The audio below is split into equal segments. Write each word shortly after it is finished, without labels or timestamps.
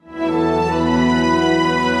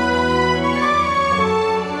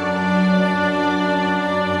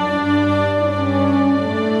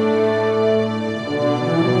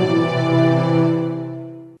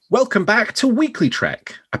Welcome back to Weekly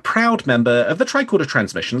Trek, a proud member of the Tricorder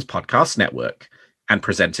Transmissions Podcast Network, and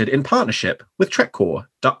presented in partnership with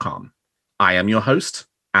TrekCore.com. I am your host,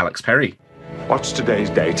 Alex Perry. What's today's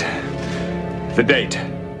date? The date.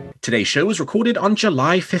 Today's show was recorded on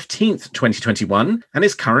July 15th, 2021, and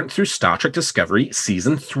is current through Star Trek Discovery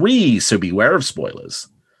Season 3, so beware of spoilers.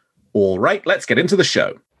 All right, let's get into the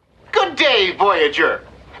show. Good day, Voyager,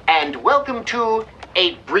 and welcome to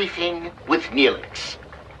A Briefing with Neelix.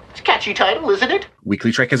 It's a catchy title, isn't it?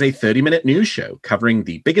 Weekly Trek is a 30-minute news show covering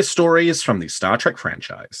the biggest stories from the Star Trek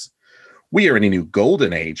franchise. We are in a new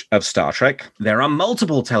golden age of Star Trek. There are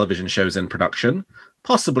multiple television shows in production,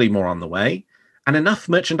 possibly more on the way, and enough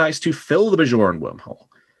merchandise to fill the Bajoran wormhole.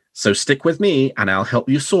 So stick with me, and I'll help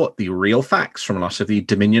you sort the real facts from a lot of the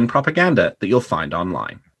Dominion propaganda that you'll find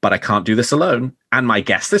online. But I can't do this alone, and my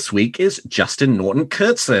guest this week is Justin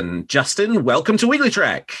Norton-Kurtzen. Justin, welcome to Weekly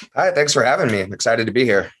Trek. Hi, thanks for having me. I'm excited to be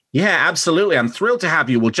here. Yeah, absolutely. I'm thrilled to have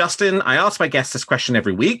you. Well, Justin, I ask my guests this question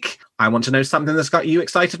every week. I want to know something that's got you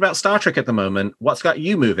excited about Star Trek at the moment. What's got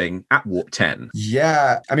you moving at Warp 10?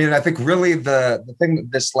 Yeah, I mean, I think really the thing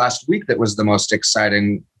this last week that was the most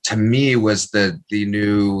exciting to me was the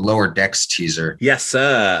new Lower Decks teaser. Yes,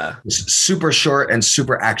 sir. It was super short and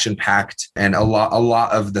super action-packed, and a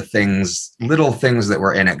lot of the little things that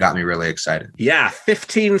were in it got me really excited. Yeah,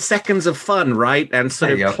 15 seconds of fun, right? And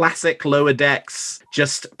sort of classic Lower Decks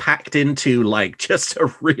just packed into just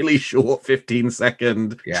a really short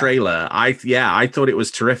 15-second trailer. I thought it was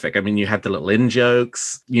terrific. I mean, you had the little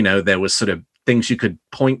in-jokes, there was sort of things you could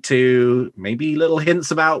point to, maybe little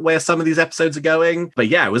hints about where some of these episodes are going. But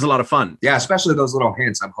yeah, it was a lot of fun. Yeah, especially those little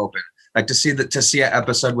hints. I'm hoping to see an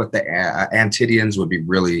episode with the Antidians would be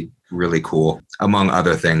really, really cool, among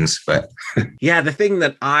other things. But yeah, the thing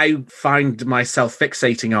that I find myself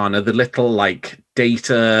fixating on are the little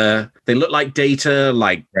data. They look like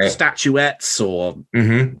data, statuettes or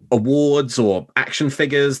awards or action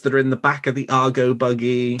figures that are in the back of the Argo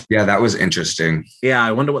buggy. Yeah, that was interesting. Yeah,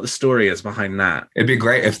 I wonder what the story is behind that. It'd be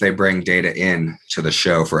great if they bring Data in to the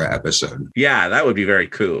show for an episode. Yeah, that would be very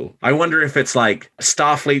cool. I wonder if it's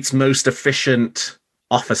Starfleet's most efficient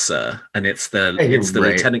officer, and it's the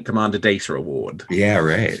Lieutenant Commander Data Award. Yeah,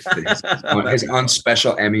 right. He's on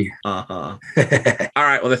special Emmy. All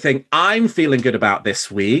right, well, the thing I'm feeling good about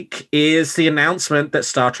this week is the announcement that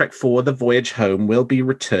Star Trek IV: The Voyage Home will be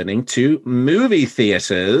returning to movie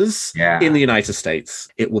theaters in the United States.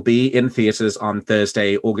 It will be in theaters on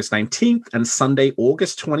Thursday, August 19th and Sunday,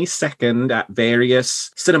 August 22nd at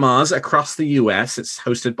various cinemas across the US. It's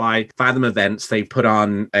hosted by Fathom Events. They put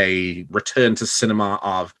on a return to cinema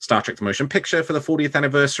of Star Trek: The Motion Picture for the 40th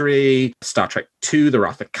anniversary, Star Trek II: The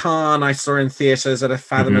Wrath of Khan I saw in theaters at a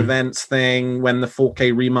Fathom Events thing when the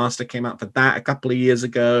 4K remaster came out for that a couple of years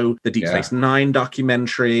ago, the Deep Space Nine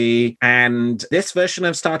documentary, and this version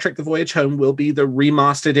of Star Trek: The Voyage Home will be the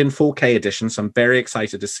remastered in 4K edition, so I'm very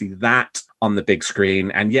excited to see that on the big screen.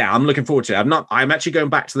 And yeah, I'm looking forward to it. I'm actually going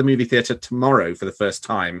back to the movie theater tomorrow for the first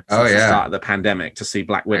time since the start of the pandemic to see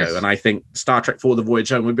Black Widow. Nice. And I think Star Trek IV: The Voyage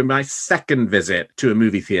Home would be my second visit to a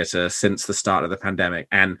movie theater since the start of the pandemic.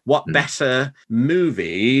 And what better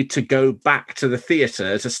movie to go back to the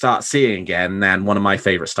theater to start seeing again than one of my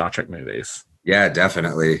favorite Star Trek movies? Yeah,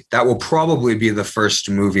 definitely. That will probably be the first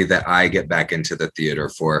movie that I get back into the theater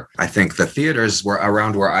for. I think the theaters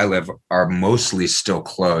around where I live are mostly still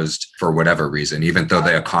closed for whatever reason, even though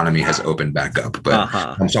the economy has opened back up. But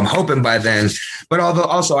so I'm hoping by then. But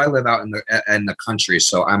also I live out in the country,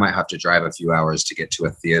 so I might have to drive a few hours to get to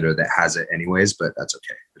a theater that has it anyways, but that's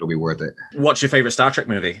okay. It'll be worth it. What's your favorite Star Trek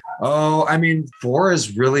movie? Oh, I mean, 4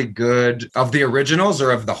 is really good. Of the originals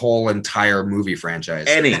or of the whole entire movie franchise?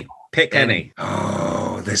 Any. Pick any.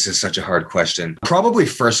 Oh, this is such a hard question. Probably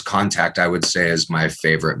First Contact, I would say, is my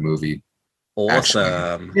favorite movie.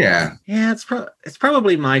 Awesome. Actually, yeah. Yeah, it's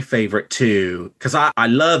probably my favorite too, because I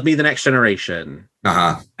love Me the Next Generation.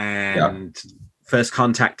 And First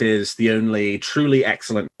Contact is the only truly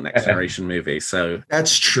excellent Next Generation movie. So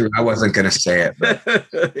that's true. I wasn't going to say it, but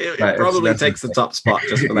it probably takes the top spot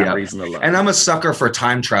just for that reason alone. And I'm a sucker for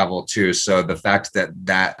time travel too. So the fact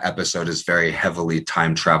that episode is very heavily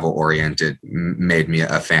time travel oriented made me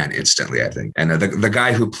a fan instantly, I think. And the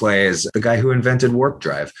guy who plays the guy who invented warp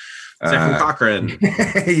drive. Zefram Cochrane.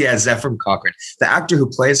 Yeah, Zefram Cochrane. The actor who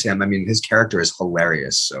plays him, I mean, his character is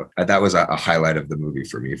hilarious. So that was a highlight of the movie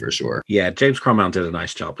for me, for sure. Yeah, James Cromwell did a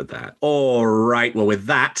nice job with that. All right, well, with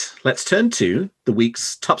that, let's turn to the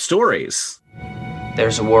week's top stories.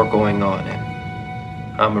 There's a war going on,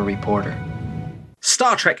 and I'm a reporter.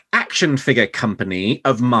 Star Trek action figure company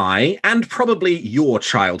of my and probably your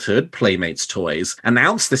childhood Playmates toys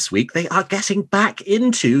announced this week they are getting back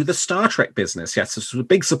into the Star Trek business. Yes, this was a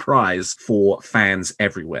big surprise for fans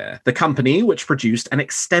everywhere. The company, which produced an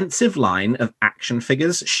extensive line of action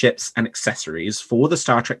figures, ships, and accessories for the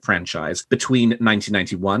Star Trek franchise between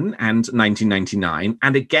 1991 and 1999,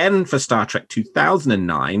 and again for Star Trek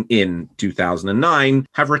 2009 in 2009,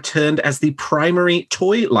 have returned as the primary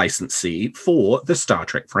toy licensee for the Star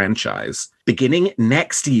Trek franchise. Beginning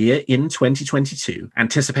next year in 2022,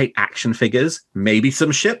 anticipate action figures, maybe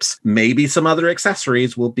some ships, maybe some other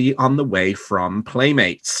accessories will be on the way from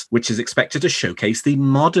Playmates, which is expected to showcase the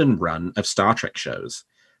modern run of Star Trek shows.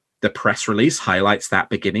 The press release highlights that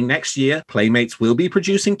beginning next year, Playmates will be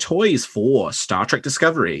producing toys for Star Trek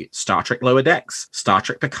Discovery, Star Trek Lower Decks, Star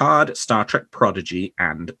Trek Picard, Star Trek Prodigy,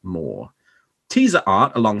 and more. Teaser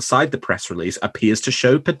art alongside the press release appears to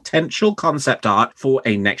show potential concept art for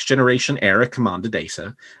a Next Generation era Commander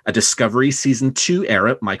Data, a Discovery Season 2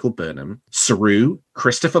 era Michael Burnham, Saru,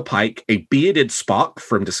 Christopher Pike, a bearded Spock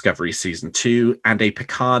from Discovery Season 2, and a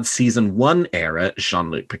Picard Season 1 era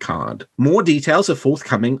Jean-Luc Picard. More details are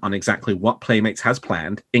forthcoming on exactly what Playmates has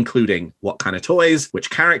planned, including what kind of toys, which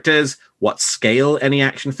characters, what scale any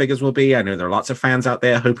action figures will be. I know there are lots of fans out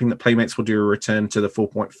there hoping that Playmates will do a return to the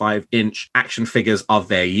 4.5-inch action figures of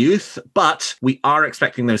their youth, but we are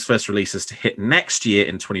expecting those first releases to hit next year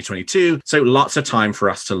in 2022, so lots of time for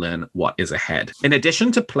us to learn what is ahead. In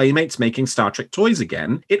addition to Playmates making Star Trek toys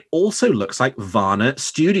again, it also looks like Varna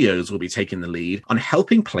Studios will be taking the lead on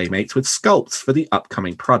helping Playmates with sculpts for the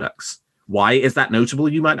upcoming products. Why is that notable,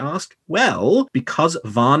 you might ask? Well, because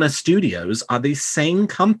Varna Studios are the same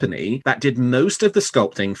company that did most of the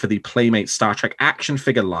sculpting for the Playmates Star Trek action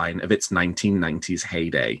figure line of its 1990s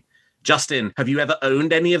heyday. Justin, have you ever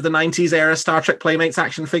owned any of the 90s era Star Trek Playmates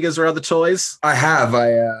action figures or other toys? I have.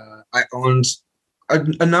 I owned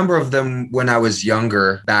a number of them when I was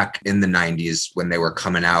younger, back in the 90s when they were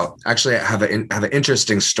coming out. Actually, I have an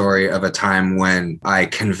interesting story of a time when I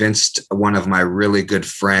convinced one of my really good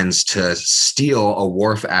friends to steal a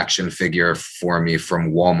Worf action figure for me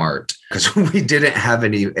from Walmart because we didn't have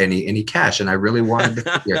any cash, and I really wanted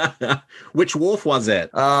the figure. Which Worf was it?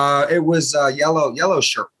 It was yellow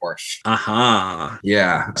shirt Worf. Aha.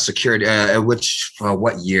 Yeah, secured.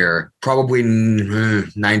 What year? Probably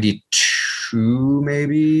 92.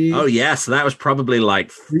 Maybe. Oh yeah, so that was probably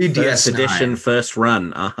like first edition, first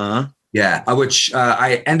run. Yeah, which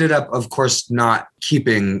I ended up, of course, not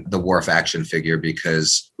keeping the Worf action figure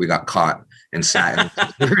because we got caught and sat in the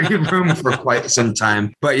security room for quite some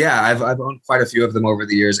time. But yeah, I've owned quite a few of them over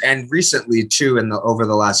the years, and recently too, over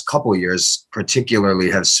the last couple of years,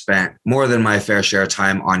 particularly, have spent more than my fair share of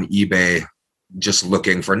time on eBay, just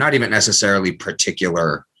looking for not even necessarily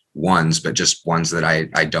particular ones, but just ones that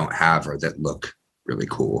I don't have or that look really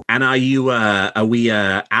cool. And are we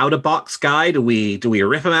out of box guy? Do we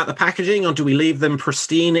rip them out the packaging, or do we leave them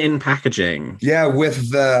pristine in packaging? Yeah,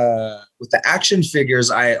 with the action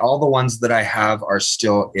figures, all the ones that I have are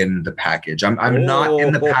still in the package. I'm not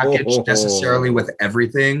in the package necessarily with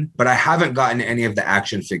everything, but I haven't gotten any of the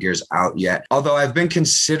action figures out yet. Although I've been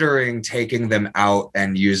considering taking them out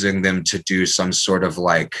and using them to do some sort of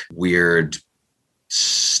like weird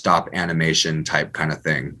stop animation type kind of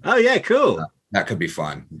thing. Oh yeah, cool. That could be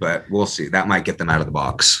fun, but we'll see. That might get them out of the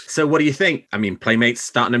box. So what do you think? I mean, Playmates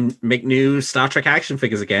starting to make new Star Trek action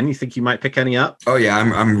figures again. You think you might pick any up? Oh yeah,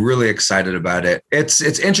 I'm really excited about it. It's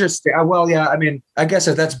interesting. Well, yeah, I mean, I guess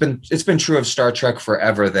it's been true of Star Trek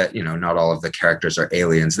forever that, not all of the characters are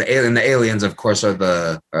aliens. The aliens, of course, are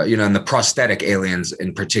and the prosthetic aliens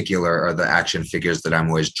in particular are the action figures that I'm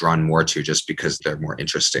always drawn more to just because they're more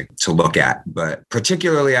interesting to look at. But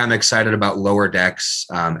particularly, I'm excited about Lower Decks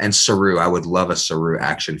and Saru. I would love a Saru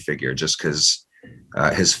action figure just because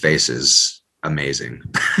his face is amazing.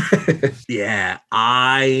 Yeah,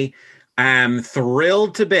 I am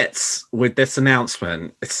thrilled to bits with this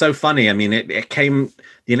announcement. It's so funny. I mean, the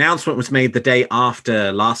announcement was made the day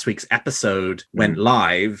after last week's episode went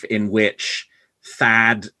live, in which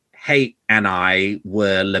Thad, Haight, and I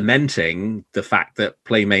were lamenting the fact that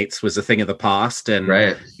Playmates was a thing of the past and,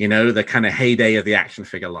 right, the kind of heyday of the action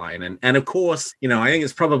figure line. And of course, I think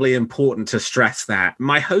it's probably important to stress that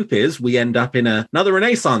my hope is we end up in another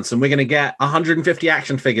renaissance and we're going to get 150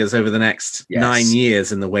 action figures over the next 9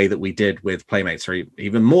 years in the way that we did with Playmates, or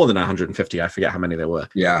even more than 150. I forget how many there were.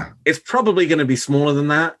 Yeah. It's probably going to be smaller than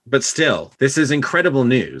that, but still, this is incredible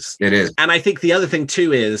news. It is. And I think the other thing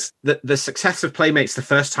too is that the success of Playmates the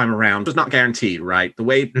first time around was not guaranteed, right? The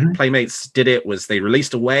way Playmates did it was they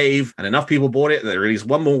released a wave and enough people bought it. They released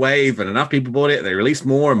one more wave and enough people bought it. They released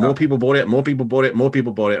more and more people bought it. More people bought it. More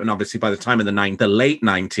people bought it. And obviously by the time of the late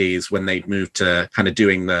 90s, when they moved to kind of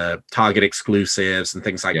doing the Target exclusives and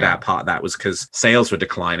things like that, part of that was because sales were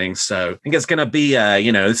declining. So I think it's going to be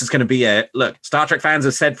this is going to be look, Star Trek fans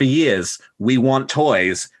have said for years, we want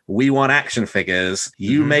toys. We want action figures.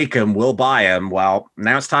 You make them, we'll buy them. Well,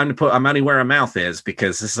 now it's time to put our money where our mouth is,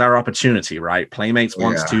 because this is our opportunity, right? Playmates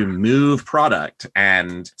wants to move product.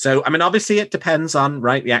 And so, I mean, obviously it depends on,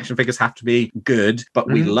 right? The action figures have to be good, but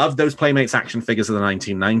we love those Playmates action figures of the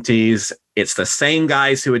 1990s. It's the same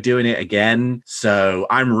guys who are doing it again. So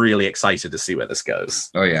I'm really excited to see where this goes.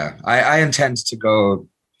 Oh, yeah. I intend to go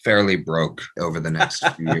fairly broke over the next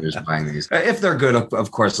few years buying these. If they're good, of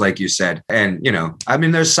course, like you said. And, I mean,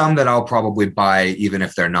 there's some that I'll probably buy even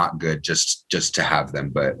if they're not good, just to have them.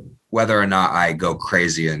 But whether or not I go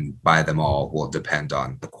crazy and buy them all will depend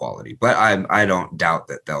on the quality. But I don't doubt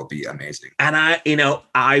that they'll be amazing. And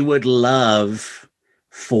I would love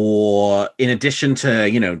for, in addition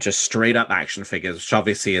to, just straight up action figures, which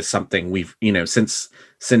obviously is something we've,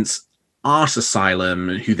 since Art Asylum,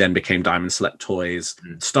 who then became Diamond Select Toys,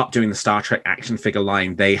 stopped doing the Star Trek action figure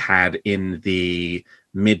line they had in the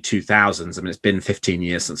mid-2000s. I mean, it's been 15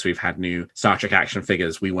 years since we've had new Star Trek action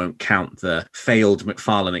figures. We won't count the failed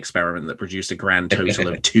McFarlane experiment that produced a grand total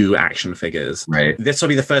of 2 action figures. Right. This will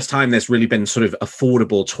be the first time there's really been sort of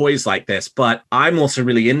affordable toys like this, but I'm also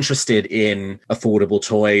really interested in affordable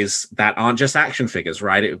toys that aren't just action figures,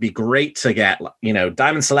 right? It would be great to get,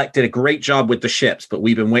 Diamond Select did a great job with the ships, but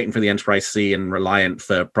we've been waiting for the Enterprise C and Reliant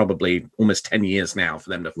for probably almost 10 years now for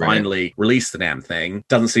them to finally release the damn thing.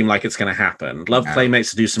 Doesn't seem like it's going to happen. Love Playmates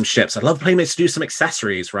to do some ships. I'd love Playmates to do some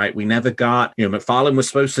accessories, right? We never got, McFarlane was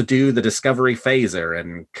supposed to do the Discovery phaser,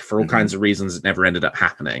 and for all kinds of reasons, it never ended up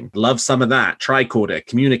happening. Love some of that. Tricorder,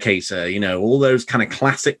 Communicator, all those kind of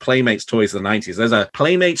classic Playmates toys of the 90s. There's a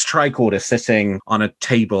Playmates tricorder sitting on a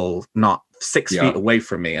table not 6 feet away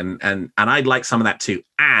from me, and I'd like some of that too.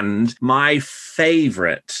 And my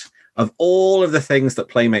favorite of all of the things that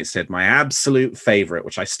Playmates did, my absolute favorite,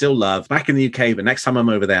 which I still love, back in the UK, but next time I'm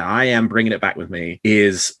over there, I am bringing it back with me,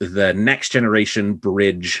 is the Next Generation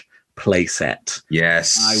Bridge playset.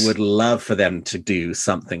 Yes. I would love for them to do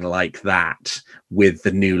something like that with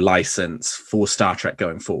the new license for Star Trek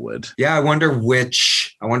going forward. Yeah, I wonder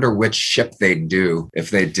which ship they'd do if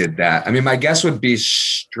they did that. I mean, my guess would be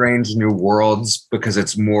Strange New Worlds, because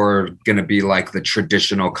it's more going to be like the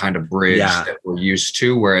traditional kind of bridge that we're used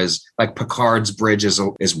to, whereas like Picard's bridge is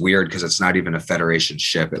weird because it's not even a Federation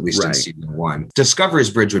ship, at least in season 1. Discovery's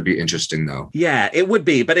bridge would be interesting though. Yeah, it would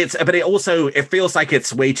be, but it feels like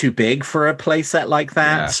it's way too big for a playset like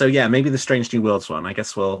that. Yeah. So yeah, maybe the Strange New Worlds one. I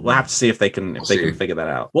guess we'll have to see if they can figure that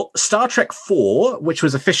out. Well, Star Trek 4, which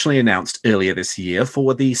was officially announced earlier this year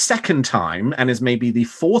for the second time, and is maybe the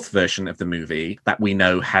 4th version of the movie that we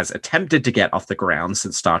know has attempted to get off the ground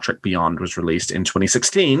since Star Trek Beyond was released in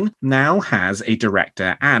 2016, now has a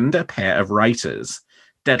director and a pair of writers.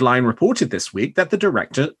 Deadline reported this week that the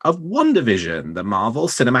director of WandaVision, the Marvel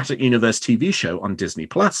Cinematic Universe TV show on Disney+,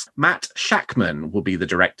 Matt Shakman, will be the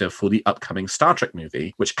director for the upcoming Star Trek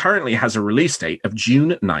movie, which currently has a release date of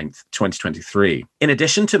June 9th, 2023. In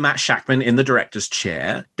addition to Matt Shakman in the director's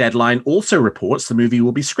chair, Deadline also reports the movie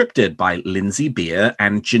will be scripted by Lindsay Beer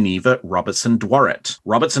and Geneva Robertson Dworet.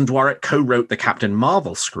 Robertson Dworet co-wrote the Captain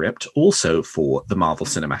Marvel script, also for the Marvel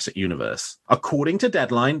Cinematic Universe. According to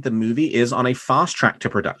Deadline, the movie is on a fast track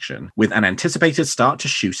to production, with an anticipated start to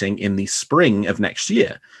shooting in the spring of next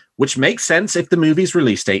year, which makes sense if the movie's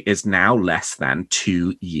release date is now less than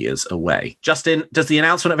 2 years away. Justin, does the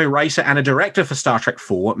announcement of a writer and a director for Star Trek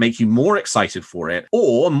 4 make you more excited for it,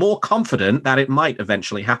 or more confident that it might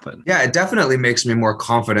eventually happen? Yeah, it definitely makes me more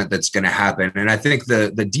confident that's going to happen. And I think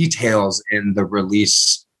the details in the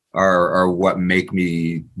release are what make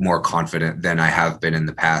me more confident than I have been in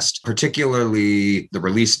the past. Particularly the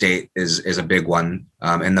release date is a big one.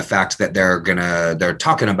 And the fact that they're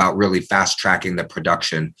talking about really fast tracking the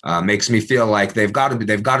production makes me feel like they've got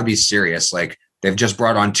to be serious. Like, they've just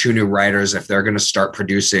brought on 2 new writers. If they're going to start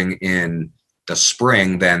producing in the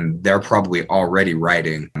spring, then they're probably already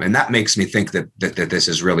writing. And that makes me think that this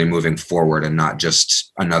is really moving forward and not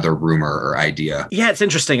just another rumor or idea. Yeah, it's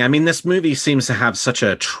interesting. I mean, this movie seems to have such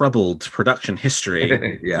a troubled production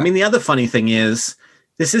history. Yeah. I mean, the other funny thing is,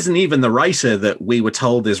 this isn't even the writer that we were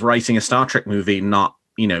told is writing a Star Trek movie not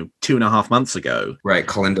 2.5 months ago. Right,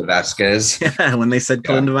 Kalinda Vasquez. Yeah, when they said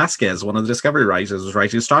Kalinda Vasquez, one of the Discovery writers, was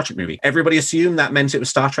writing a Star Trek movie. Everybody assumed that meant it was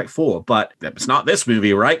Star Trek 4, but it's not this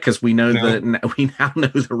movie, right? Because we know that we now know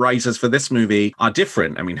the writers for this movie are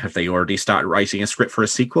different. I mean, have they already started writing a script for a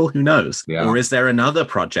sequel? Who knows? Yeah. Or is there another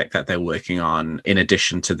project that they're working on in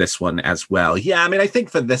addition to this one as well? Yeah, I mean, I think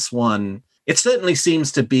for this one, it certainly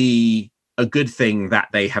seems to be a good thing that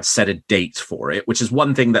they have set a date for it, which is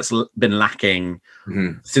one thing that's been lacking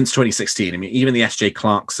since 2016. I mean, even the S.J.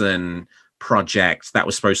 Clarkson project that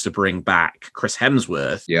was supposed to bring back Chris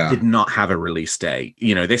Hemsworth did not have a release date.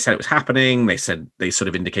 They said it was happening. They said they sort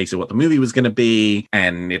of indicated what the movie was going to be,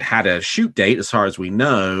 and it had a shoot date as far as we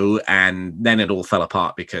know. And then it all fell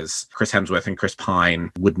apart because Chris Hemsworth and Chris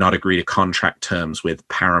Pine would not agree to contract terms with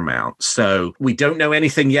Paramount. So we don't know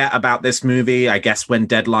anything yet about this movie. I guess when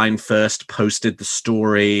Deadline first posted the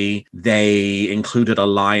story, they included a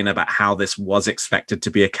line about how this was expected to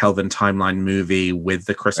be a Kelvin Timeline movie with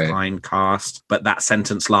the Chris Pine cast. But that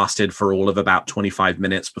sentence lasted for all of about 25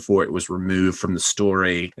 minutes before it was removed from the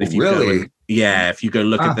story. And if you if you go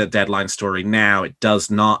look at the Deadline story now, it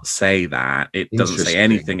does not say that. It doesn't say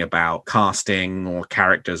anything about casting or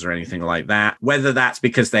characters or anything like that. Whether that's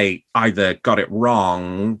because they either got it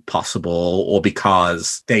wrong, possible, or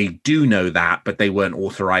because they do know that, but they weren't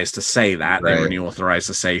authorized to say that. They were only authorized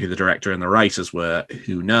to say who the director and the writers were.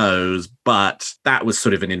 Who knows? But that was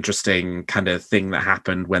sort of an interesting kind of thing that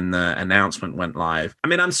happened when the announcement went live. I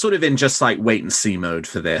mean, I'm sort of in just like wait and see mode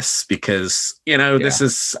for this because, this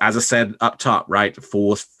is, as I said, up top, right?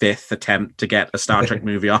 4th, 5th attempt to get a Star Trek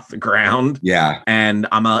movie off the ground. Yeah. And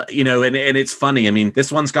I'm and it's funny. I mean,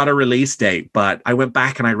 this one's got a release date, but I went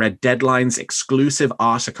back and I read Deadline's exclusive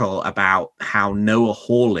article about how Noah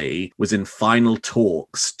Hawley was in final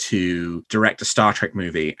talks to direct a Star Trek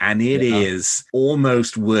movie. And it is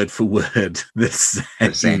almost word for word the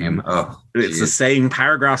same. It's the same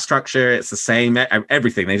paragraph structure. It's the same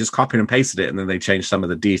everything. They just copied and pasted it and then they changed some of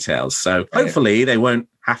the details. So hopefully they won't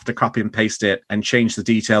have to copy and paste it and change the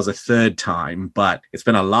details a third time. But it's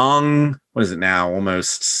been a long, what is it now?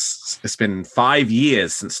 It's been 5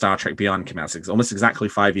 years since Star Trek Beyond came out. It's almost exactly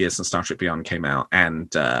 5 years since Star Trek Beyond came out. And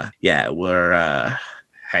we're...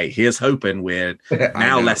 hey, here's hoping we're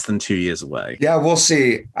now less than 2 years away. Yeah, we'll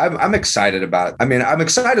see. I'm excited about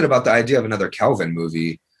the idea of another Kelvin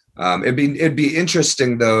movie. It'd be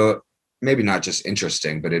interesting though, maybe not just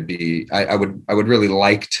interesting, but I would really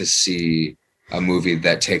like to see a movie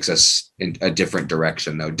that takes us in a different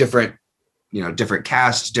direction though. Different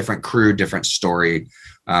cast, different crew, different story.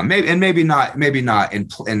 Maybe not in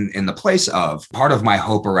the place of. Part of my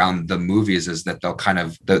hope around the movies is that they'll kind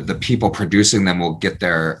of the people producing them will get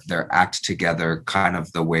their act together kind of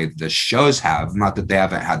the way the shows have. Not that they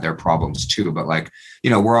haven't had their problems too, but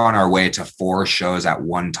we're on our way to 4 shows at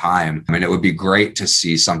one time. I mean, it would be great to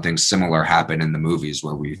see something similar happen in the movies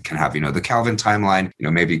where we can have, the Kelvin timeline,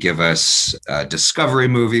 maybe give us a Discovery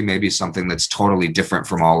movie, maybe something that's totally different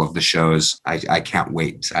from all of the shows. I can't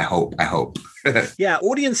wait. I hope. Yeah,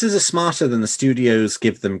 audiences are smarter than the studios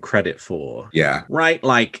give them credit for. Yeah. Right?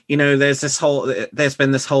 There's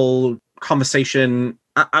been this whole conversation.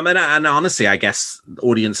 I mean, and honestly, I guess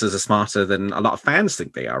audiences are smarter than a lot of fans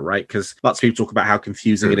think they are, right? Because lots of people talk about how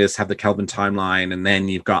confusing it is to have the Kelvin timeline, and then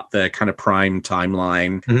you've got the kind of Prime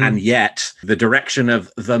timeline, and yet the direction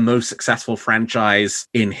of the most successful franchise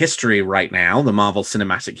in history right now, the Marvel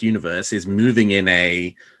Cinematic Universe, is moving in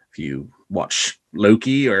if you watch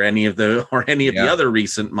Loki or any of the other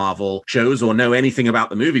recent Marvel shows or know anything about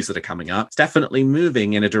the movies that are coming up, it's definitely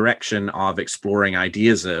moving in a direction of exploring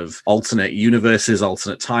ideas of alternate universes,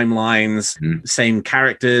 alternate timelines, same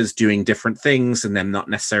characters doing different things and them not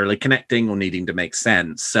necessarily connecting or needing to make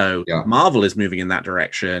sense. So Marvel is moving in that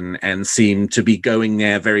direction and seem to be going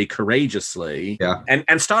there very courageously. Yeah.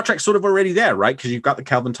 And Star Trek's sort of already there, right? Because you've got the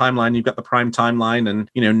Kelvin timeline, you've got the Prime timeline, and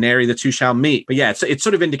nary the two shall meet. But yeah, it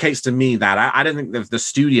sort of indicates to me that I don't think that the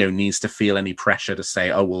studio needs to feel any pressure to say,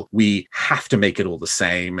 oh, well, we have to make it all the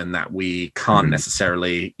same and that we can't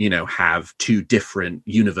necessarily, have 2 different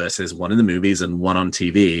universes, one in the movies and one on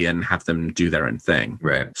TV, and have them do their own thing.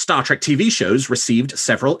 Right. Star Trek TV shows received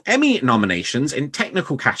several Emmy nominations in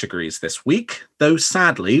technical categories this week, though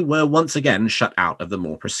sadly were once again shut out of the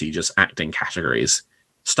more prestigious acting categories.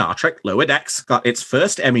 Star Trek Lower Decks got its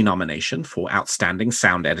first Emmy nomination for Outstanding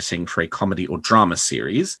Sound Editing for a Comedy or Drama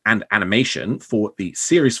Series and Animation for the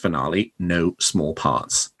series finale, No Small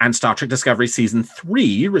Parts. And Star Trek Discovery Season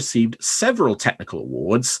 3 received several technical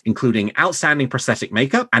awards, including Outstanding Prosthetic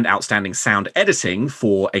Makeup and Outstanding Sound Editing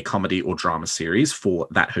for a Comedy or Drama Series for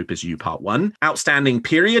That Hope Is You Part 1, Outstanding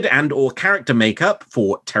Period and or Character Makeup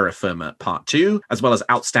for Terra Firma Part 2, as well as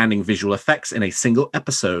Outstanding Visual Effects in a single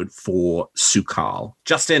episode for Su'Kal.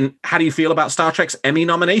 Justin, how do you feel about Star Trek's Emmy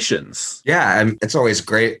nominations? Yeah, it's always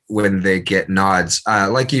great when they get nods.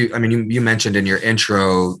 You mentioned in your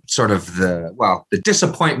intro sort of the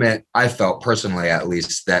disappointment I felt personally, at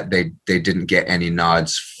least, that they didn't get any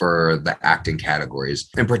nods for the acting categories.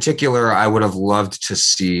 In particular, I would have loved to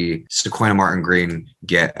see Sequoia Martin Green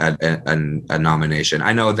get a nomination.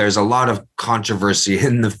 I know there's a lot of controversy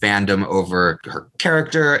in the fandom over her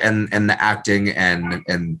character and the acting,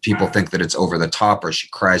 and people think that it's over the top or she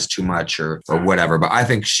cries too much or whatever, but I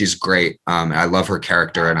think she's great. I love her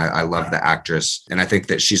character and I love the actress, and I think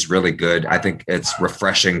that she's really good. I think it's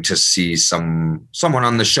refreshing to see someone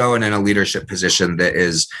on the show and in a leadership position that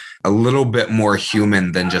is a little bit more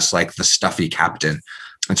human than just like the stuffy captain.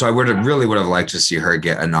 And so I would have liked to see her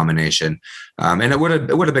get a nomination. And it would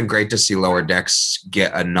have been great to see Lower Decks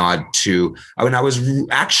get a nod too. I mean, I was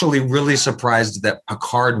actually really surprised that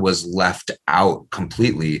Picard was left out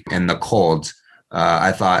completely in the cold.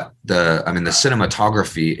 I thought the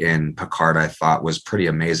cinematography in Picard, I thought, was pretty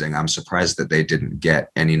amazing. I'm surprised that they didn't get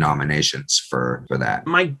any nominations for that.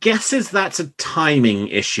 My guess is that's a timing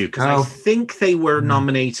issue, because I think they were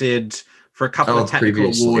nominated for a couple of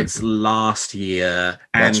technical awards last year,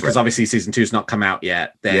 and because obviously season 2's not come out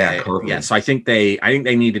yet. So I think they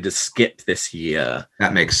needed to skip this year.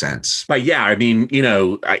 That makes sense. But yeah, I mean,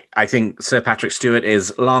 I think Sir Patrick Stewart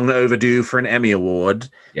is long overdue for an Emmy Award.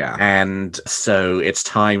 Yeah. And so it's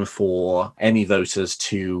time for Emmy voters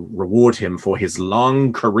to reward him for his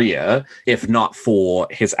long career, if not for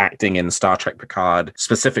his acting in Star Trek Picard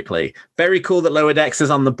specifically. Very cool that Lower Decks is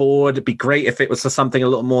on the board. It'd be great if it was for something a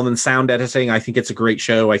little more than sound editing. I think it's a great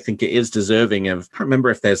show. I think it is deserving of, I can't remember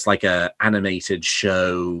if there's like a animated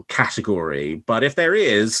show category, but if there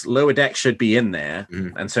is, Lower Decks should be in there.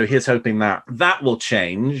 And so here's hoping that will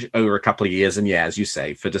change over a couple of years. And yeah, as you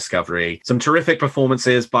say, for Discovery, some terrific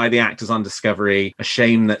performances by the actors on Discovery. A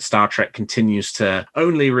shame that Star Trek continues to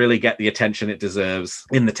only really get the attention it deserves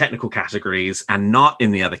in the technical categories and not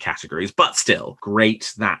in the other categories, but still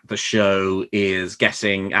great that the show is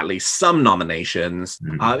getting at least some nominations.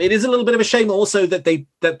 It is a little bit of a shame also that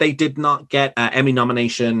they did not get Emmy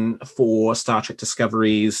nomination for Star Trek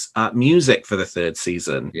Discovery's music for the third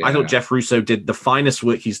season. Yeah. I thought Jeff Russo did the finest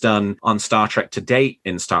work he's done on Star Trek to date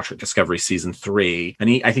in Star Trek Discovery Season 3.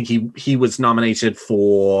 And I think he was nominated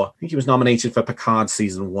for Picard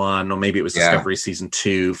Season 1, or maybe it was Discovery Season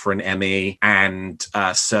 2 for an Emmy. And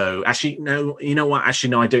so actually, no, you know what? Actually,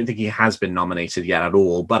 no, I don't think he has been nominated yet at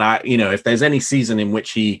all. But if there's any season in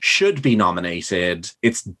which he should be nominated,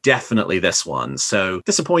 it's definitely this one. So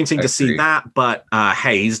disappointing to see that, but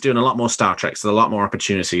hey, he's doing a lot more Star Trek, so there are a lot more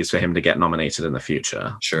opportunities for him to get nominated in the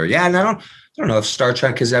future. Sure. Yeah, and I don't know if Star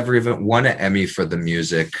Trek has ever even won an Emmy for the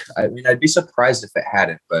music. I mean, I'd be surprised if it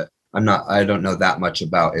hadn't, but I don't know that much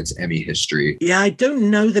about its Emmy history. Yeah, I don't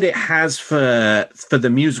know that it has for the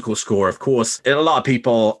musical score. Of course, a lot of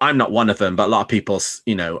people, I'm not one of them, but a lot of people,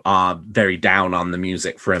 are very down on the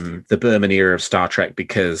music from the Berman era of Star Trek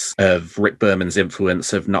because of Rick Berman's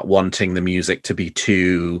influence of not wanting the music to be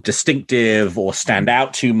too distinctive or stand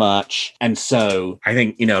out too much. And so I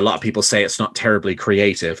think, a lot of people say it's not terribly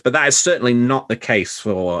creative, but that is certainly not the case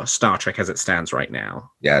for Star Trek as it stands right now.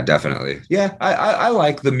 Yeah, definitely. Yeah, I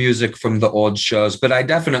like the music from the old shows, but I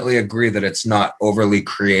definitely agree that it's not overly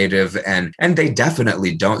creative, and they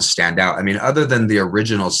definitely don't stand out. I mean, other than the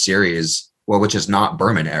original series, which is not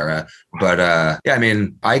Berman era, but I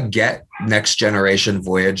mean, I get Next Generation,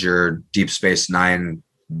 Voyager, Deep Space Nine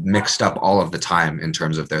mixed up all of the time in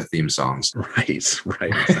terms of their theme songs. Right,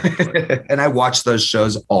 exactly. And I watch those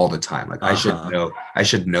shows all the time. Like I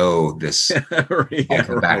should know this off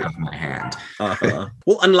the back of my hand.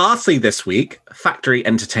 Well, and lastly this week, Factory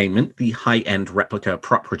Entertainment, the high-end replica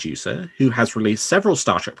prop producer who has released several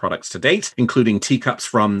Star Trek products to date, including teacups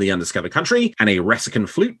from The Undiscovered Country and a Resican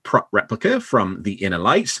flute prop replica from The Inner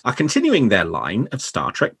Light, are continuing their line of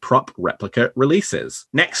Star Trek prop replica releases.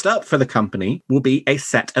 Next up for the company will be a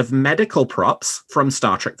set of medical props from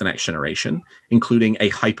Star Trek The Next Generation, including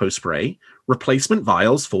a hypospray, replacement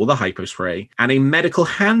vials for the hypospray, and a medical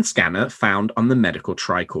hand scanner found on the medical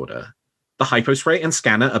tricorder. The hypospray and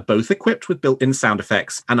scanner are both equipped with built-in sound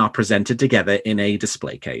effects and are presented together in a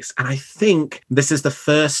display case. And I think this is the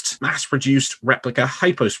first mass-produced replica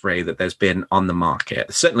hypospray that there's been on the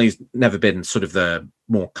market. Certainly never been sort of the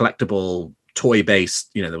more collectible toy-based,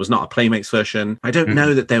 there was not a Playmates version. I don't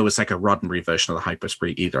know that there was like a Roddenberry version of the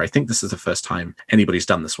hypospray either. I think this is the first time anybody's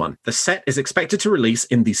done this one. The set is expected to release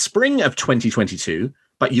in the spring of 2022,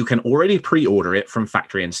 but you can already pre-order it from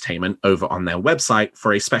Factory Entertainment over on their website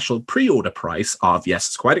for a special pre-order price of, yes,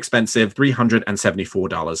 it's quite expensive,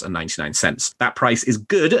 $374.99. That price is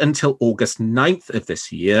good until August 9th of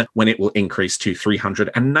this year, when it will increase to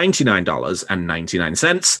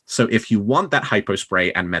 $399.99. So if you want that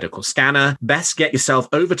hypospray and medical scanner, best get yourself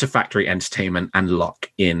over to Factory Entertainment and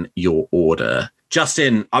lock in your order.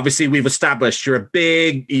 Justin, obviously we've established you're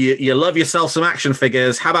you love yourself some action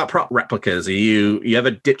figures. How about prop replicas? You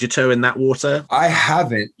ever dipped your toe in that water? I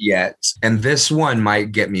haven't yet, and this one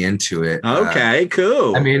might get me into it. Okay,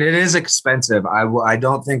 cool. I mean, it is expensive. I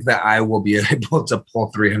don't think that I will be able to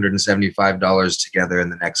pull $375 together in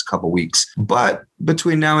the next couple weeks, but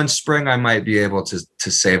between now and spring, I might be able to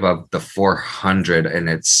save up the $400, and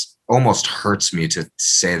it's almost hurts me to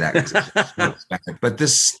say that, but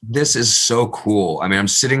this is so cool. I mean, I'm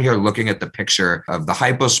sitting here looking at the picture of the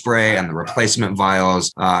hypospray and the replacement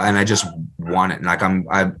vials, and I just want it. And like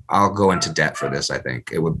I'll go into debt for this. I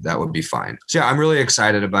think that would be fine. So yeah, I'm really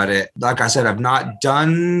excited about it. Like I said, I've not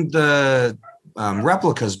done the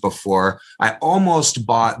replicas before. I almost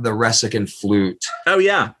bought the Resican flute. Oh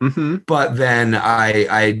yeah. Mm-hmm. But then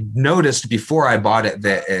I noticed before I bought it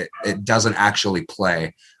that it doesn't actually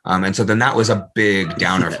play. And so then that was a big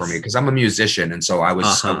downer for me, because I'm a musician. And so I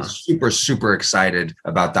was super, super excited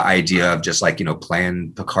about the idea of just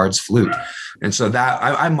playing Picard's flute. And so that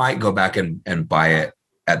I might go back and buy it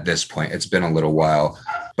at this point. It's been a little while,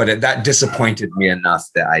 but that disappointed me enough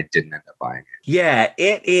that I didn't end up buying it. Yeah,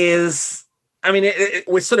 it is. I mean,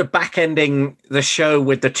 we're sort of back-ending the show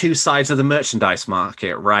with the two sides of the merchandise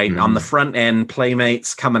market, right? Mm-hmm. On the front end,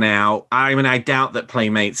 Playmates coming out. I mean, I doubt that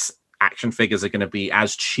Playmates action figures are going to be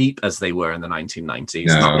as cheap as they were in the 1990s,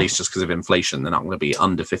 not least just because of inflation. They're not going to be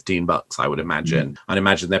under $15, I would imagine. I'd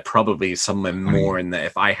imagine they're probably somewhere more in there,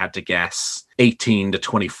 if I had to guess, $18 to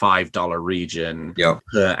 $25 region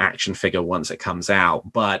per action figure once it comes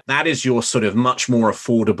out. But that is your sort of much more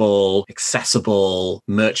affordable, accessible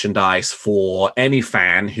merchandise for any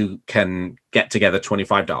fan who can get together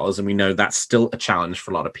 $25. And we know that's still a challenge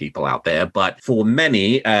for a lot of people out there. But for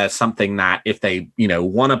many, something that if they,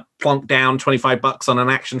 want to plonk down $25 on an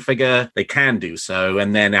action figure, they can do so.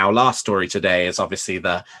 And then our last story today is obviously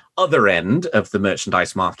the other end of the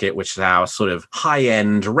merchandise market, which is our sort of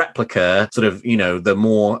high-end replica, sort of, the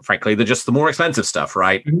more, frankly, the more expensive stuff,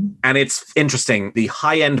 right? Mm-hmm. And it's interesting. The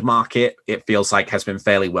high-end market, it feels like, has been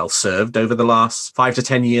fairly well served over the last 5 to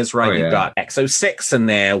 10 years, right? You've got X06 and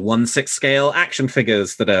their 1/6 scale action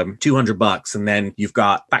figures that are $200. And then you've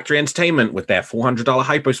got Factory Entertainment with their $400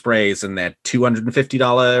 hyposprays and their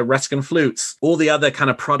 $250 Resican flutes. All the other kind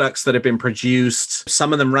of products that have been produced,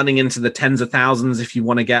 some of them running into the tens of thousands if you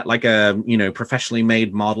want to get like a professionally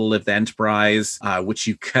made model of the Enterprise, which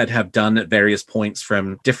you could have done at various points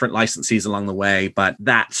from different licensees along the way. But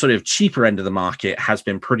that sort of cheaper end of the market has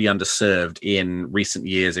been pretty underserved in recent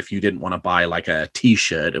years if you didn't want to buy like a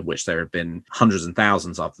t-shirt, of which there have been hundreds and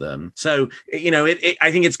thousands of them. So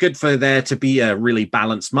I think it's good for there to be a really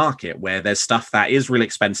balanced market where there's stuff that is really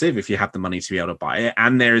expensive if you have the money to be able to buy it,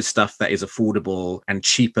 and there is stuff that is affordable and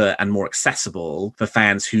cheaper and more accessible for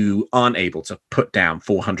fans who aren't able to put down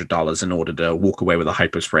 $400 in order to walk away with a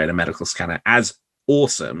hypospray and a medical scanner, as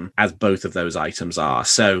awesome as both of those items are.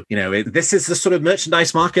 So, this is the sort of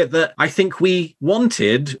merchandise market that I think we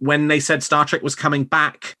wanted when they said Star Trek was coming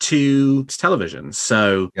back to television.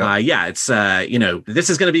 So, it's, this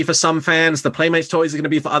is going to be for some fans. The Playmates toys are going to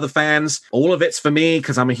be for other fans. All of it's for me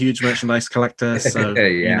because I'm a huge merchandise collector. So,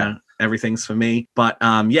 everything's for me. But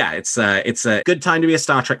it's a good time to be a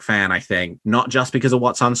Star Trek fan, I think, not just because of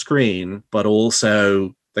what's on screen, but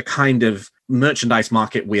also the kind of merchandise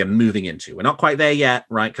market we are moving into. We're not quite there yet,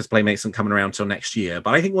 right? Because Playmates isn't coming around till next year.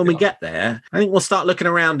 But I think when we get there, I think we'll start looking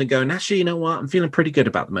around and going, actually, you know what? I'm feeling pretty good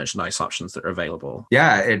about the merchandise options that are available.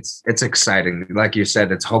 Yeah, it's exciting. Like you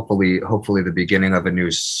said, it's hopefully the beginning of a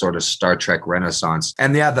new sort of Star Trek renaissance.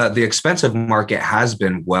 And the expensive market has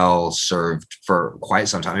been well served for quite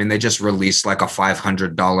some time. I mean, they just released like a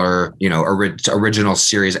 $500, original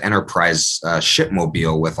series Enterprise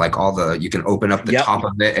shipmobile with like all you can open up the top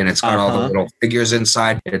of it and it's got all the little little figures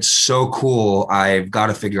inside. It's so cool. I've got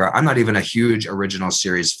to figure out. I'm not even a huge original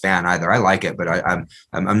series fan either. I like it, but I'm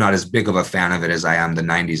not as big of a fan of it as I am the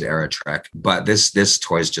 90s era Trek. But this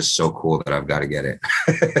toy is just so cool that I've got to get it.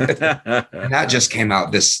 And that just came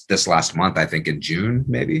out this last month, I think in June,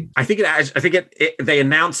 maybe. I think they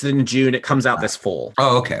announced it in June. It comes out this fall.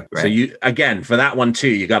 Oh, okay. Right. So you, again, for that one too,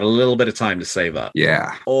 you got a little bit of time to save up.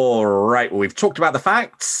 Yeah. All right. Well, we've talked about the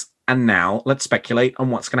facts, and now let's speculate on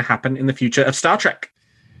what's going to happen in the future of Star Trek.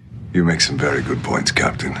 You make some very good points,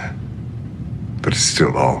 Captain. But it's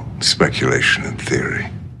still all speculation and theory.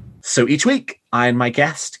 So each week, I and my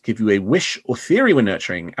guest give you a wish or theory we're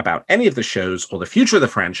nurturing about any of the shows or the future of the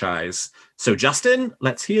franchise. So Justin,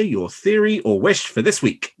 let's hear your theory or wish for this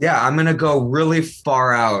week. Yeah, I'm going to go really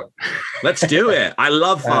far out. Let's do it. I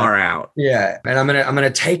love far out. Yeah, and I'm going to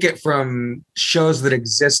take it from shows that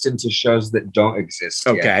exist into shows that don't exist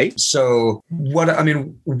Okay. yet. So what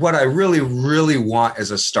I really, really want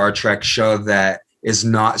is a Star Trek show that is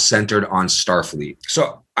not centered on Starfleet.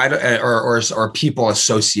 So or people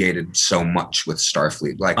associated so much with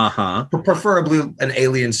Starfleet, like preferably an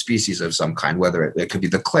alien species of some kind, whether it could be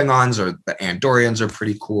the Klingons or the Andorians are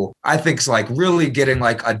pretty cool. I think it's like really getting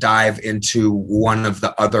like a dive into one of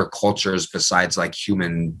the other cultures besides like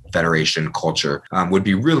human Federation culture would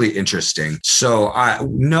be really interesting. So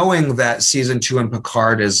knowing that season 2 in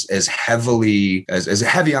Picard is heavy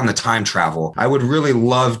on the time travel, I would really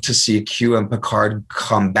love to see Q and Picard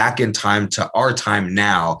come back in time to our time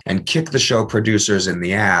now and kick the show producers in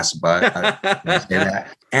the ass, but I say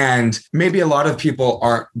that. And maybe a lot of people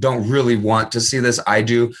don't really want to see this. I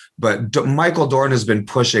do, but Michael Dorn has been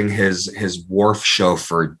pushing his Worf show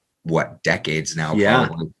for decades now,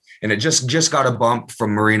 probably. And it just got a bump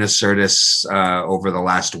from Marina Sirtis over the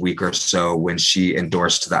last week or so when she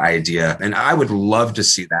endorsed the idea. And I would love to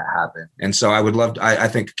see that happen. And so I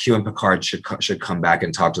think Q and Picard should come back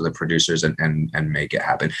and talk to the producers and make it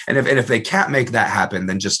happen. And if they can't make that happen,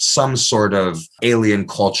 then just some sort of alien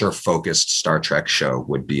culture focused Star Trek show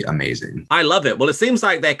would be amazing. I love it. Well, it seems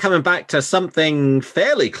like they're coming back to something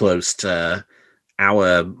fairly close to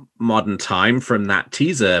our modern time from that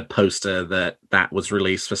teaser poster that was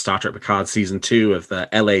released for Star Trek Picard season 2 of the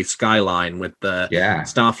LA skyline with the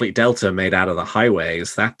Starfleet Delta made out of the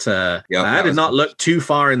highways. That did not look too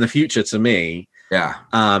far in the future to me. Yeah.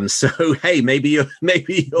 So hey, maybe you're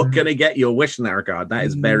gonna get your wish in that regard. That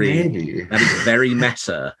is very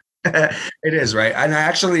meta. It is, right? And I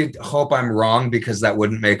actually hope I'm wrong because that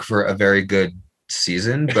wouldn't make for a very good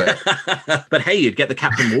season, but hey, you'd get the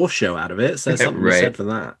Captain Worf show out of it, so something to be said for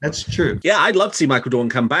that. That's true. Yeah, I'd love to see Michael Dorn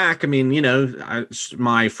come back. I mean,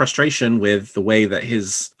 my frustration with the way that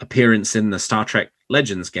his appearance in the Star Trek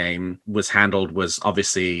Legends game was handled was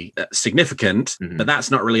obviously significant, but that's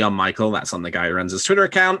not really on Michael. That's on the guy who runs his Twitter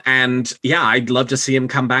account. And yeah, I'd love to see him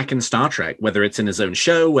come back in Star Trek, whether it's in his own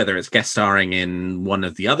show, whether it's guest starring in one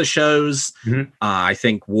of the other shows. I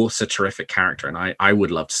think Worf's a terrific character, and I would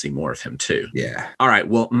love to see more of him too. Yeah. All right.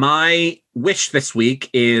 Well, my wish this week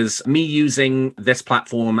is me using this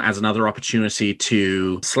platform as another opportunity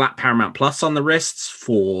to slap Paramount Plus on the wrists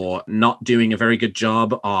for not doing a very good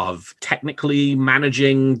job of technically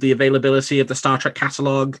managing the availability of the Star Trek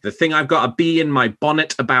catalog. The thing I've got a bee in my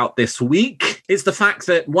bonnet about this week is the fact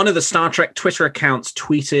that one of the Star Trek Twitter accounts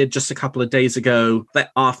tweeted just a couple of days ago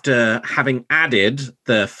that after having added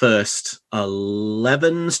the first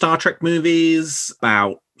 11 Star Trek movies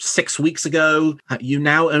about 6 weeks ago, you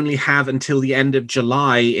now only have until the end of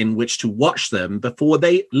July in which to watch them before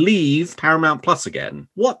they leave Paramount Plus again.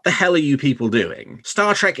 What the hell are you people doing?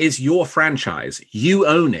 Star Trek is your franchise. You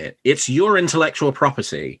own it. It's your intellectual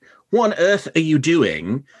property. What on earth are you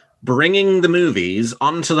doing bringing the movies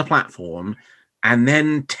onto the platform and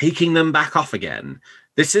then taking them back off again?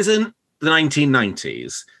 This isn't the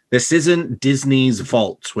 1990s. This isn't Disney's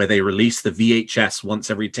Vault, where they release the VHS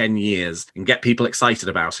once every 10 years and get people excited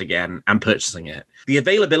about again and purchasing it. The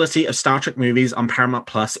availability of Star Trek movies on Paramount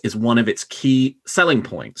Plus is one of its key selling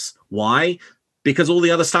points. Why? Because all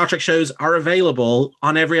the other Star Trek shows are available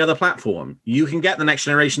on every other platform. You can get the Next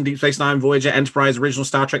Generation, Deep Space Nine, Voyager, Enterprise, Original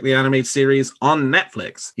Star Trek, the animated series on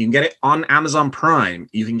Netflix. You can get it on Amazon Prime.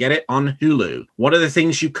 You can get it on Hulu. What are the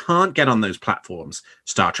things you can't get on those platforms?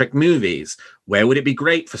 Star Trek movies. Where would it be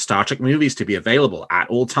great for Star Trek movies to be available at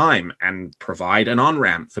all time and provide an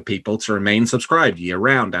on-ramp for people to remain subscribed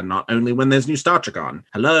year-round and not only when there's new Star Trek on?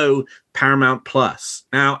 Hello, Paramount Plus.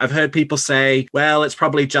 Now, I've heard people say, well, it's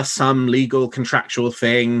probably just some legal contractual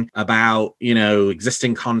thing about,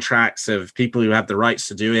 existing contracts of people who have the rights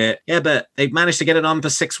to do it. Yeah, but they've managed to get it on for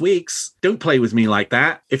 6 weeks. Don't play with me like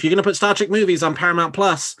that. If you're going to put Star Trek movies on Paramount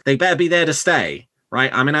Plus, they better be there to stay.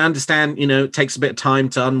 right? I mean, I understand, it takes a bit of time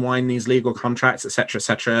to unwind these legal contracts,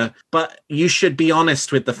 etc., but you should be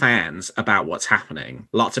honest with the fans about what's happening.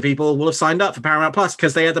 Lots of people will have signed up for Paramount Plus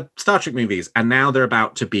because they had the Star Trek movies, and now they're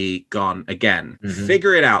about to be gone again.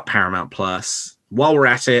 Figure it out, Paramount Plus. While we're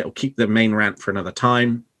at it, we'll keep the main rant for another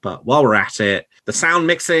time, but while we're at it, the sound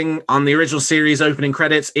mixing on the original series opening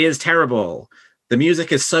credits is terrible. The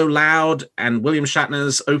music is so loud, and William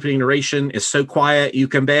Shatner's opening narration is so quiet you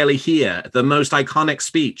can barely hear the most iconic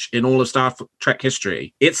speech in all of Star Trek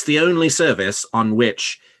history. It's the only service on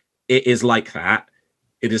which it is like that.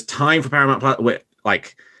 It is time for Paramount Plus.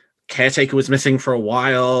 Caretaker was missing for a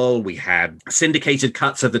while. We had syndicated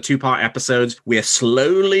cuts of the 2-part episodes. We're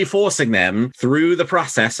slowly forcing them through the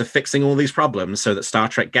process of fixing all these problems so that Star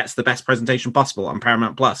Trek gets the best presentation possible on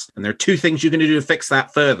Paramount Plus. And there are 2 things you can do to fix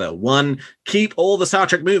that further. 1, keep all the Star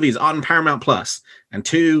Trek movies on Paramount Plus. And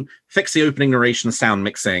 2, fix the opening narration sound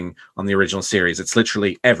mixing on the original series. It's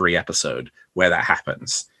literally every episode where that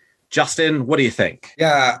happens. Justin, what do you think?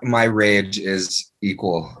 Yeah, my rage is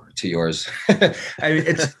equal to yours. I mean,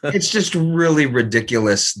 it's just really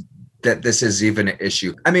ridiculous that this is even an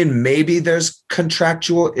issue. I mean, maybe there's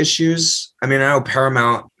contractual issues. I mean, I know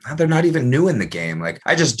Paramount, they're not even new in the game.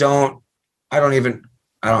 I don't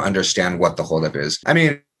understand what the holdup is. I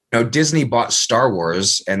mean, Disney bought Star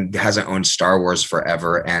Wars and hasn't owned Star Wars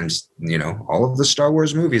forever. And, all of the Star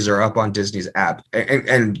Wars movies are up on Disney's app.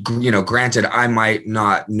 And granted, I might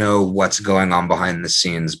not know what's going on behind the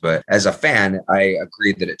scenes, but as a fan, I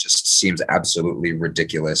agree that it just seems absolutely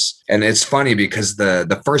ridiculous. And it's funny because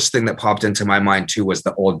the first thing that popped into my mind too was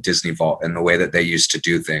the old Disney Vault and the way that they used to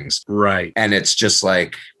do things. Right. And it's just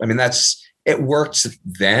it worked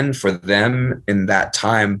then for them in that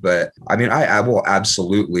time. But I mean, I will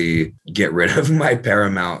absolutely get rid of my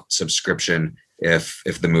Paramount subscription if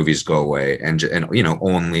the movies go away and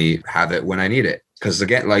only have it when I need it. Because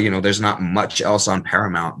again, there's not much else on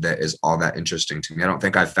Paramount that is all that interesting to me. I don't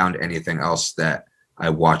think I've found anything else that I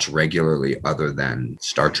watch regularly other than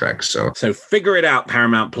Star Trek. So figure it out,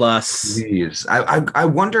 Paramount Plus. Please. I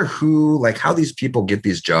wonder how these people get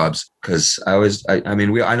these jobs. Because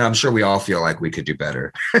I'm sure we all feel like we could do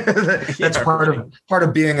better. That's part of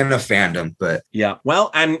being in a fandom. But yeah, well,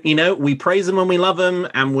 and we praise them when we love them,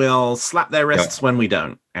 and we'll slap their wrists when we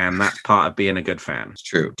don't. And that's part of being a good fan. It's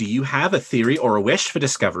true. Do you have a theory or a wish for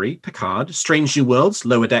Discovery, Picard, Strange New Worlds,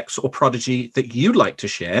 Lower Decks, or Prodigy that you'd like to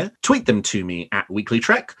share? Tweet them to me at Weekly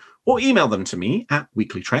Trek, or email them to me at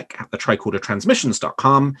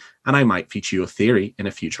weeklytrek@thetricordertransmissions.com, and I might feature your theory in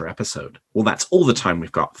a future episode. Well, that's all the time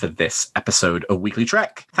we've got for this episode of Weekly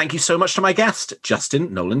Trek. Thank you so much to my guest,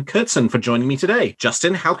 Justin Nolan Kurtzen, for joining me today.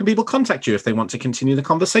 Justin, how can people contact you if they want to continue the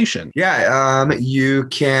conversation? Yeah, you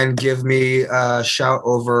can give me a shout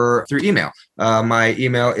over through email. My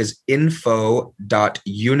email is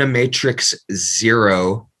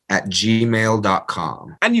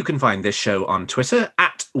info.unimatrix0@gmail.com. And you can find this show on Twitter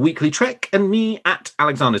at Weekly Trek and me at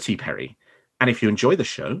Alexander T. Perry. And if you enjoy the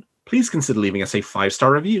show, please consider leaving us a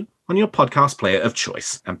 5-star review on your podcast player of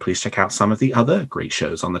choice. And please check out some of the other great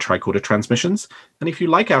shows on the Tricorder Transmissions. And if you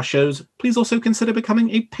like our shows, please also consider becoming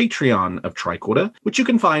a Patreon of Tricorder, which you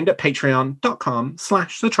can find at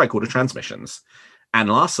patreon.com/the Tricorder Transmissions. And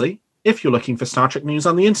lastly, if you're looking for Star Trek news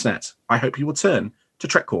on the internet, I hope you will turn to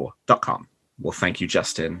trekcore.com. Well, thank you,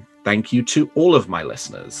 Justin. Thank you to all of my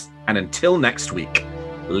listeners. And until next week,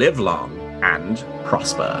 live long and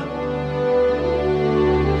prosper.